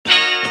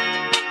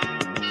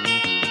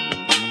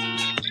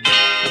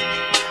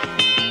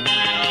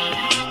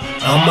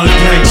I'm a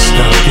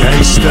gangsta,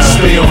 gangsta.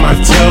 Stay on my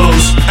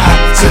toes. I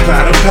tip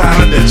out a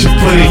powder that you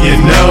put in your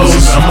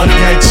nose. I'm a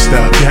gangsta,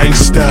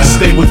 gangsta.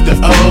 Stay with the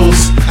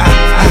O's.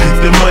 I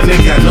hit the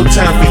money, got no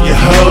time for your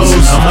hoes.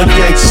 I'm a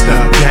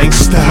gangsta,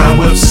 gangsta.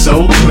 My whip's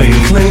so clean.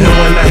 And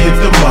when I hit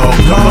the mall,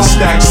 couple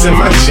stacks in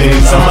my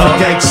jeans. I'm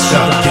a gangsta,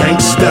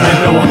 gangsta. You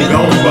know I'm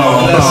gon'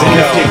 ball. And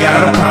if you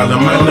got a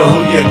problem, I know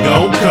who you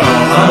gon' call.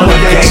 I'm a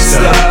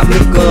gangsta.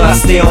 Nigga, I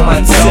stay on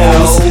my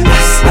toes.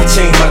 I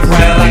change my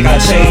grind like I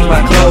change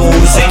my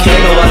clothes. And you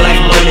know I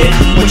like money.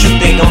 What you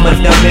think I'm a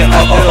dummy?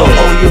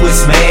 You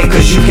was mad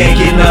cause you can't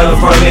get nothing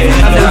from it.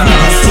 I know you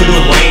used to the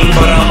rain,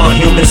 but I'm a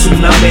human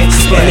tsunami.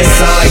 And it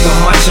sound like a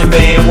marching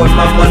band with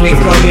my money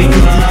coming.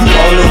 You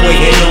all the way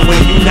in the way,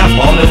 you not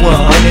ballin'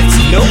 with hundreds.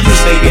 No, you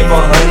stay it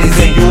for hundreds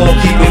and you won't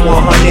keep it 100.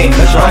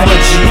 I'm a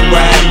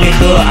G-ride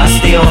nigga, I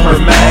stay on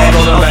her mind.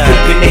 I'm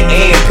flipping it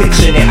and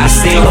pitching it, I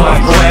stay on my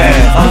grind.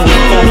 I'm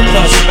with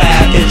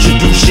 4+5,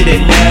 introduce shit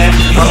at 9.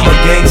 I'm a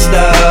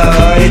gangsta,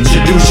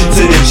 introduce you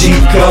to the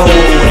G-code.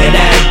 And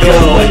I go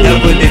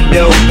wherever the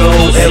dough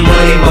goes. And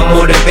money my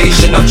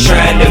motivation, I'm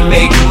trying to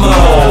make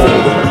more.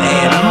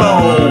 And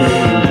more,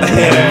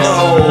 and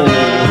more,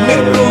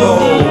 and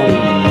more.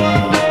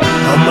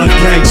 I'm a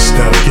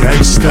gangsta,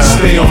 gangsta.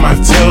 Stay on my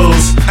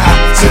toes. I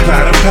tip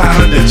out a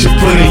powder that you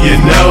put in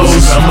your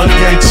nose. I'm a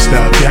gangsta,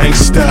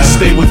 gangsta.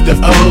 Stay with the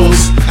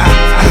O's.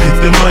 I hit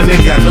the money,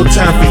 got no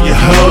time for your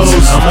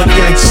hoes. I'm a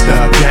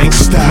gangsta,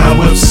 gangsta.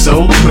 My whip's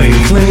so clean.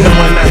 And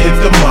when I hit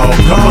the mall,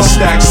 couple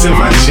stacks in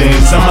my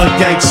jeans. I'm a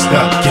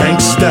gangsta,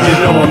 gangsta. You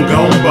know I'm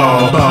gon'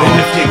 ball. And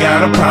if you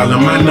got a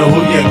problem, I know who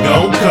you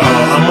gon' call.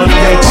 I'm a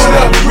gangsta.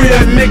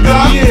 Real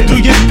nigga,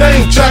 do your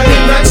thing. Try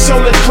your nuts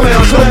on the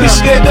clown. Don't be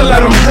scared to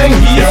let him hang.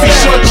 If he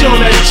short you on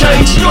that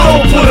change,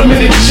 don't put him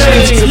in the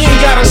chains. You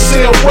ain't gotta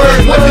say a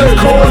word, let the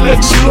coroner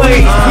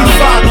explain. We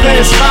 5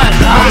 past hot,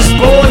 I was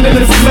born in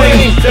the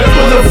flame. That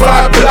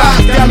boulevard block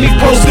got me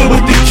posted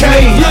with the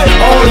cane.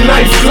 All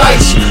night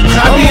flights,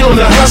 I be on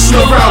the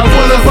hustler route.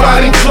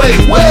 Boulevard and Clay,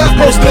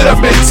 posted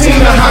up at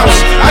Tina House.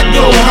 I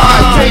go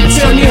hard, can't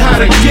tell me how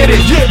to get it.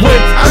 When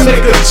I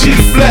make a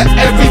G-flat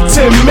every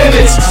 10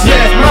 minutes.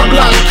 Yeah, my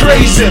block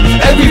crazy,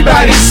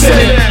 everybody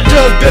sinning.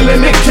 Drug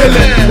dealing and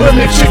killing,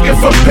 women tricking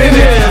for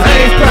penny. I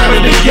ain't proud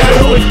of the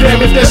ghetto, but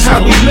damn it, that's how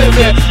we live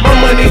it. My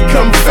money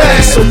come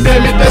fast, so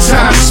damn it, that's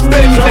how I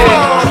spend it.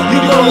 You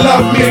gon'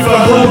 love me for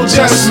who?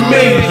 Just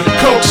me.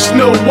 Coke,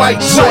 Snow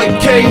White, joint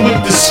came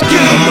with the ski.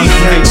 I'm a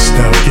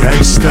gangsta,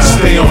 gangsta.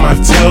 Stay on my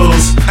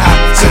toes. I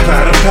tip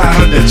out a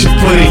powder that you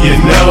put in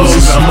your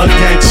nose. I'm a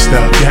gangsta,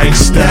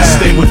 gangsta.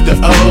 Stay with the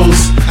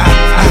O's.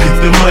 I hit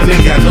the money,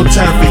 got no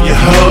time for your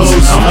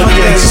hoes. I'm a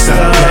gangsta,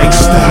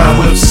 gangsta. My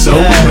whip's so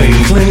clean.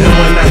 And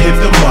when I hit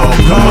the mall,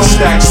 couple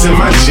stacks in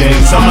my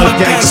jeans. I'm a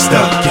gangsta,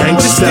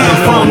 gangsta. You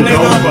know I'm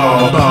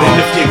gon' ball. And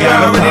if you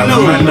got a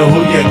problem, I know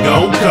who you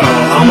gon' call.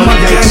 I'm a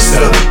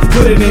gangsta.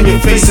 Put it in your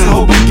face and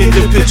hope you get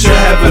the picture.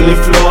 Heavenly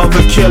flow of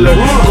a killer.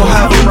 Go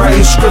have them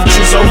writing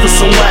scriptures over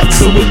some wax.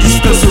 So with these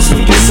pistols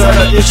we can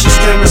settle issues.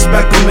 Can't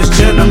respect them as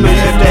gentlemen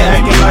if they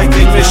acting like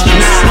they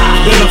mistress.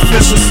 Been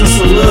official since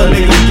a little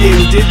nigga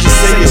getting digits.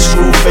 Say your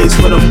screw face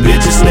for them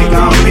bitches. Nigga,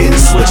 I'm hitting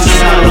switches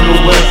out of the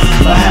way.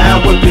 A high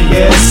whipping,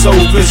 yeah, it's so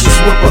vicious.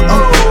 Whip a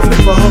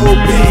flip a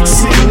whole big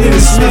sitting in the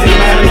city.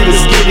 My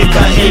niggas get it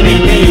by any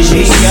means.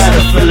 You ain't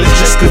gotta feel it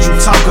just cause you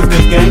talk a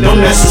good game.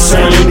 Don't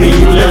necessarily mean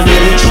you live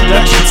it.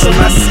 Introduction to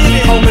my city.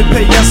 Homie,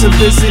 pay us a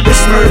visit.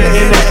 It's murder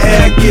in the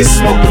air. Get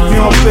smoked if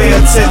you don't pay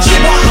attention.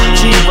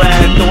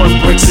 G-Ride throwing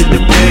bricks in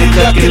the bed.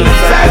 Ducking the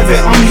 5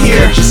 and I'm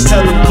here. Just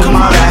tell them come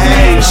out of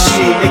hang.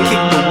 Shit, they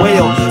kick the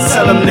whale.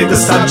 Tell them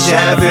niggas stop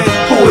jabbing.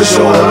 Who is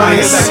your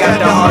alliance? I got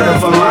the heart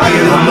of a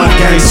lion. I'm a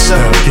gangsta,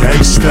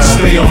 gangsta.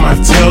 Stay on my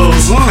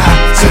toes. I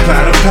tip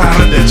out a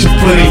powder that you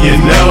put in your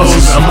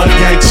nose. I'm a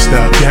gangsta,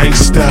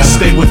 gangsta.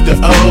 Stay with the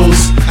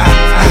O's.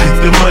 I hit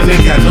the money,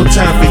 got no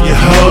time for your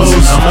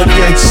hoes. I'm a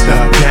gangsta,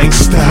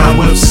 gangsta.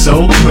 My whip's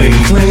so clean.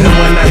 And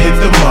when I hit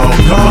the mall,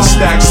 couple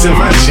stacks in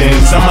my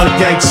jeans. I'm a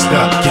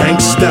gangsta,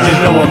 gangsta. You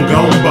know I'm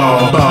gon'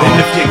 ball.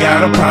 And if you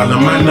got a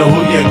problem, I know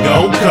who you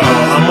gon' call.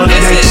 I'm a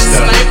This is gangsta.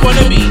 Snyp on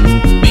the beat.